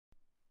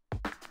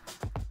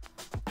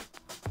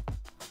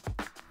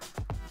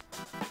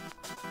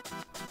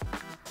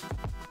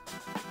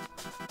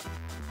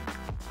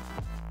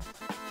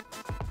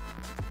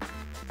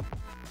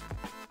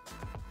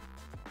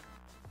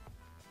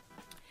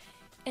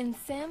In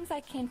Sims,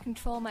 I can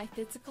control my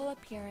physical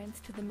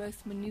appearance to the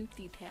most minute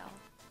detail.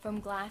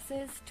 From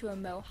glasses to a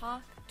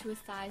mohawk to a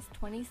size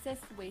 26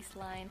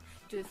 waistline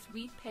to a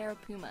sweet pair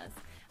of Pumas,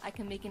 I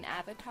can make an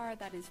avatar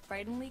that is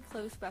frighteningly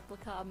close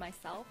replica of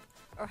myself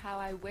or how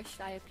I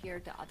wished I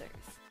appeared to others.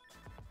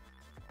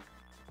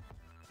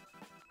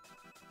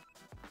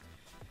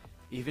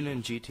 Even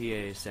in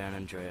GTA San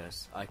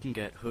Andreas, I can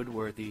get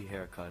hood-worthy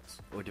haircuts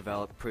or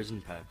develop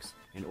prison pecs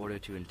in order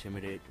to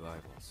intimidate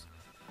rivals.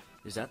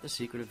 Is that the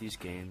secret of these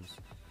games?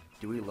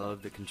 Do we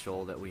love the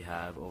control that we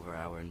have over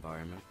our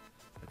environment?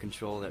 A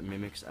control that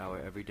mimics our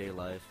everyday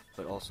life,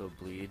 but also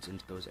bleeds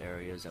into those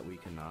areas that we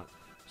cannot,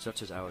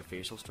 such as our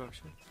facial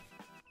structure?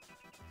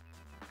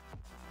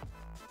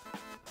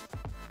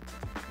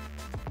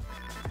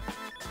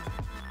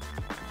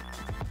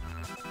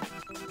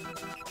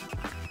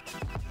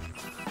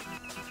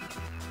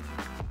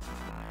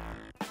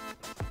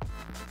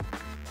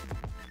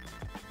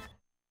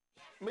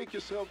 Make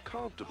yourself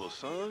comfortable,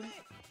 son.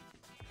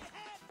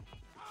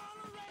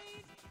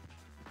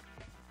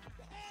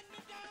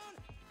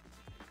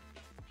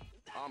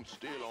 I'm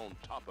still on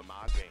top of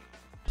my game.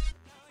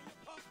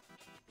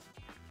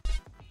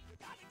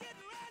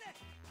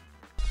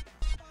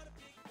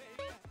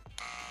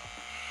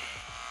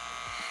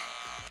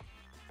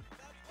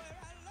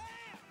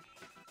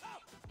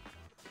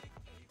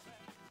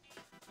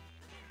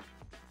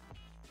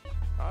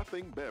 I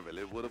think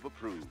Beverly would have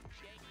approved.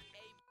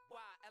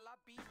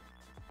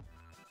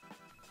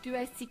 Do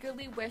I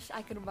secretly wish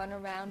I could run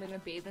around in a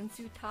bathing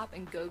suit top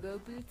and go-go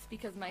boots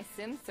because my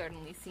sim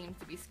certainly seems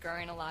to be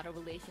scoring a lot of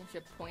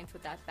relationship points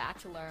with that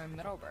bachelor in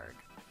Middleburg?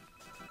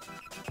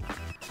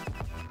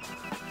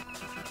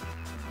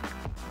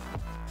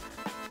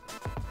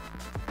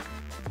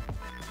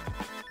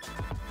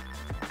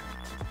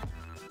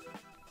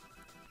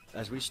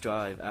 As we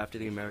strive after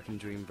the American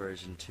Dream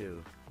version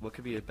 2, what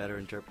could be a better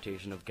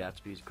interpretation of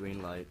Gatsby's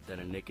green light than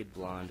a naked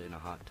blonde in a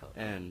hot tub?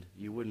 And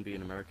you wouldn't be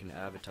an American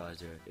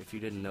advertiser if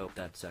you didn't know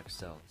that sex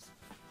sells.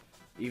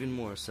 Even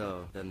more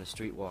so than the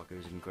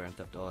streetwalkers in Grand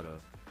Theft Auto,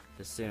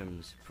 The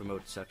Sims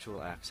promote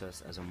sexual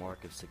access as a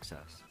mark of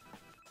success.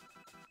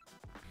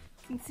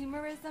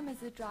 Consumerism is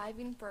the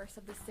driving force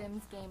of The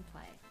Sims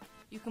gameplay.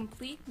 You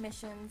complete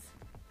missions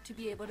to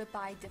be able to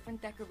buy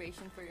different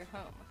decorations for your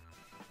home.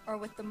 Or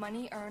with the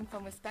money earned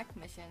from respect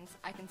missions,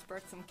 I can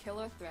spurt some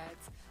killer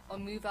threads or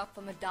move up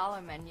from the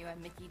dollar menu at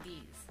Mickey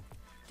D's.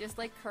 Just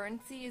like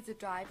currency is the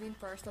driving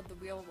force of the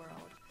real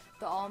world,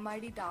 the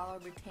almighty dollar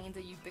retains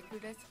a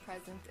ubiquitous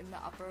presence in the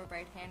upper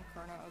right-hand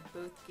corner of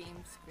both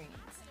game screens.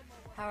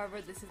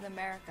 However, this is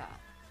America,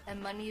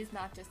 and money is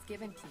not just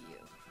given to you.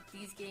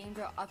 These games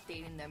are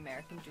updating the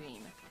American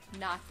dream,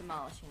 not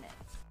demolishing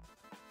it.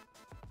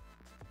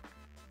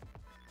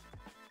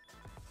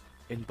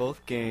 In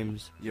both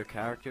games, your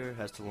character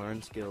has to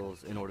learn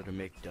skills in order to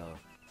make dough.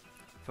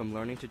 From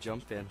learning to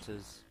jump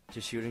fences,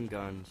 to shooting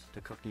guns,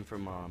 to cooking for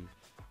mom,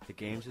 the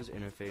game's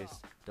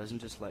interface doesn't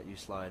just let you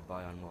slide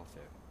by on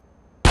welfare.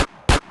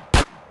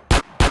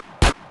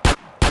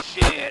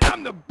 Shit,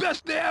 I'm the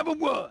best there ever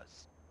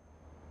was!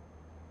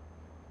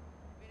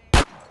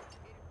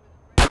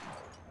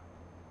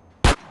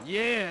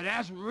 Yeah,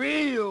 that's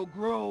real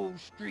Grove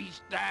Street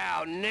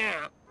style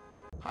now.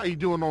 How you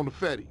doing on the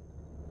Fetty?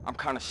 I'm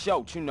kinda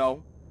short, you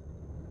know.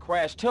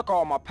 Crash took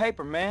all my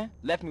paper, man.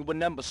 Left me with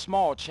nothing but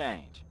small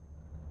change.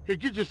 Here,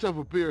 get yourself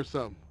a beer or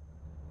something.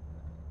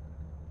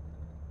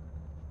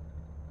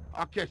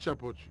 I'll catch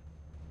up with you.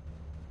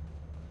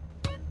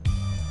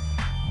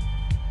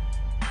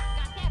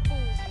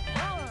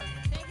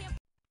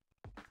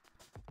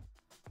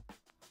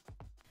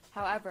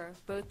 However,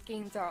 both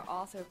games are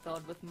also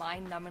filled with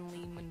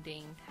mind-numbingly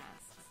mundane tasks.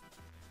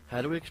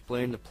 How do we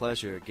explain the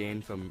pleasure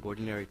gained from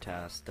ordinary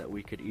tasks that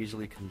we could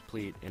easily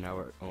complete in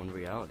our own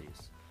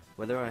realities?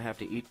 Whether I have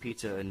to eat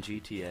pizza in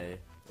GTA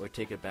or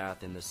take a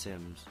bath in The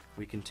Sims,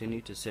 we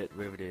continue to sit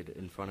riveted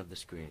in front of the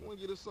screen. I want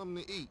to get us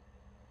something to eat.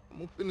 I'm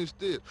gonna finish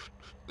this,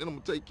 then I'm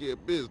gonna take care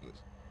of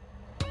business.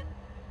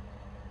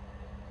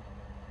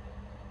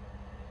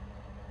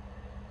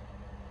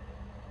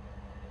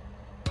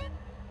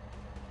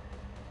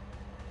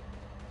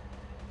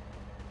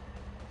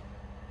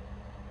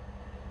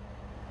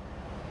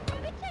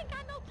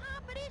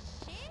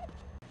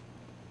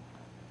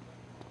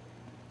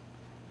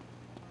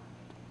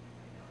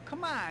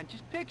 Come on,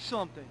 just pick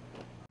something.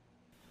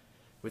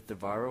 With the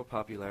viral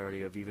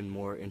popularity of even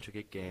more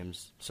intricate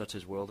games, such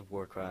as World of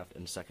Warcraft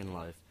and Second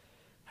Life,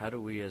 how do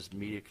we as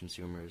media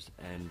consumers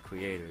and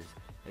creators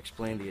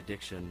explain the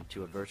addiction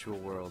to a virtual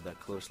world that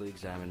closely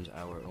examines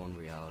our own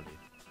reality?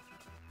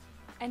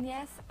 And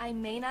yes, I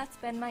may not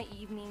spend my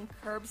evening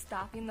curb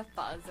stopping the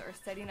fuzz or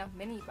setting up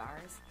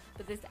mini-bars,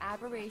 but this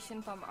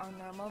aberration from our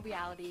normal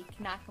reality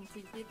cannot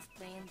completely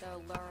explain the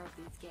allure of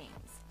these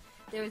games.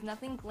 There is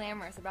nothing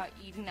glamorous about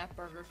eating at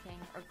Burger King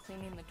or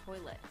cleaning the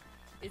toilet.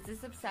 Is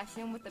this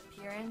obsession with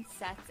appearance,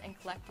 sets, and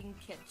collecting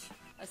kitsch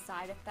a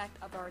side effect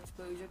of our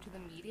exposure to the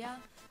media,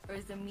 or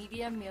is the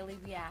media merely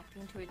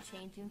reacting to a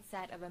changing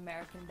set of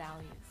American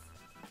values?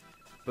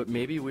 But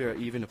maybe we are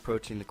even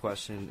approaching the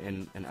question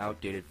in an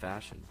outdated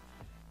fashion.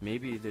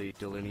 Maybe the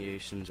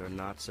delineations are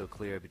not so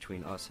clear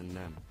between us and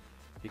them,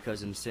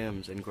 because in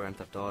Sims and Grand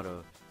Theft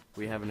Auto,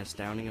 we have an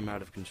astounding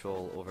amount of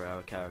control over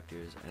our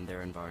characters and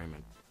their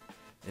environment.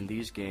 In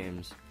these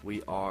games,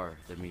 we are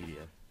the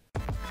media.